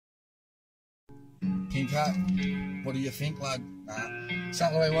Pink Hat, what do you think, lad?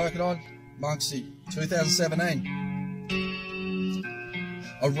 Something we're working on? MONKSY, 2017.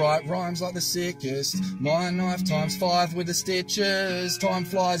 I write rhymes like the sickest. My knife times 5 with the stitches. Time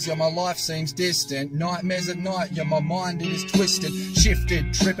flies, yeah, my life seems distant. Nightmares at night, yeah, my mind is twisted,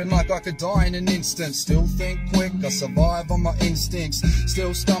 shifted, tripping like I could die in an instant. Still think quick, I survive on my instincts.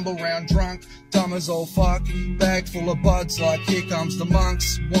 Still stumble round drunk, dumb as all fuck. Bag full of buds like here comes the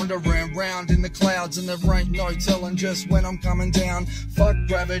monks. Wandering round in the clouds and there ain't no telling just when I'm coming down. Fuck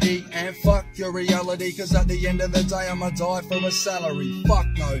gravity and fuck your reality, cause at the end of the day I'ma die for a salary. Fuck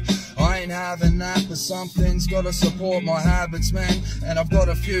no, I ain't having that, but something's gotta support my habits, man. And I've got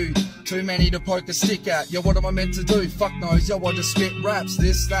a few, too many to poke a stick at. Yeah, what am I meant to do? Fuck knows, yo, I just spit raps.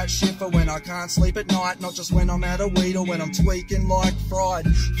 This, that shit for when I can't sleep at night. Not just when I'm out of weed or when I'm tweaking like fried.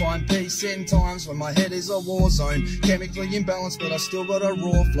 Find peace in times when my head is a war zone. Chemically imbalanced, but I still got a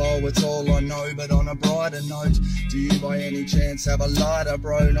raw flow. It's all I know, but on a brighter note, do you by any chance have a lighter,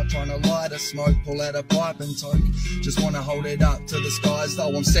 bro? Not trying to light a smoke, pull out a pipe and toke. Just wanna hold it up to the skies,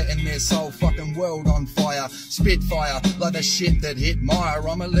 though I'm setting this whole fucking world on fire. Spitfire, like the shit that hit Maya.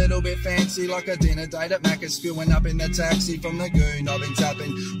 I'm a little bit fancy, like a dinner date at Macca's, spewing up in the taxi from the goon. I've been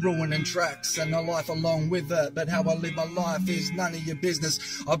tapping, ruining tracks and the life along with it, but how I live my life is none of your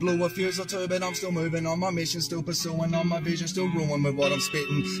business. I blew a fuse or two, but I'm still moving on my mission, still pursuing on my vision, still ruined with what I'm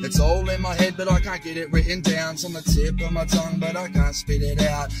spitting. It's all in my head, but I can't get it written down. It's on the tip of my tongue, but I can't spit it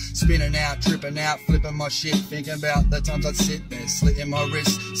out. Spinning out, tripping out, flipping my shit, thinking about the times I'd sit there, slitting my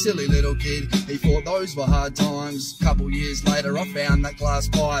wrist. Silly little kid, he thought those were hard times. Couple years later, I found that glass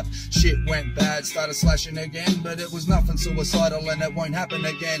pipe. Shit went bad, started slashing again, but it was nothing suicidal and it won't happen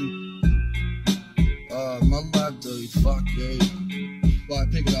again. My love, dude, fuck you.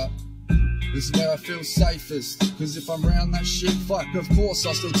 Like, pick it up. This is where I feel safest, cause if I'm round that shit, fuck, of course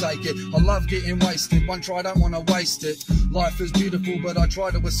I'll still take it. I love getting wasted, one try, don't wanna waste it. Life is beautiful, but I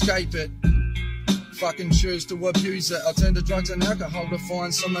try to escape it. Fucking choose to abuse it. I'll turn to drugs and alcohol to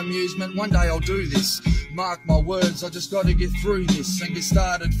find some amusement. One day I'll do this, mark my words, I just gotta get through this and get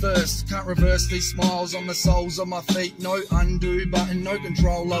started first. Can't reverse these smiles on the soles of my feet. No undo button, no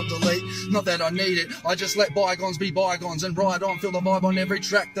control, I'll delete. Not that I need it, I just let bygones be bygones and ride on. Feel the vibe on every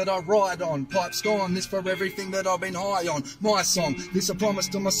track that I ride on. Pipes gone, this for everything that I've been high on. My song, this a promise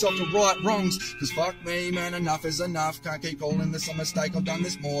to myself to right wrongs. Cause fuck me, man, enough is enough. Can't keep calling this a mistake, I've done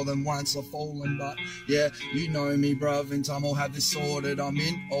this more than once. I've fallen, but yeah, you know me, bruv. In time I'll have this sorted. I'm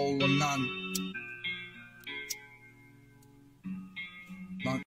in all or none.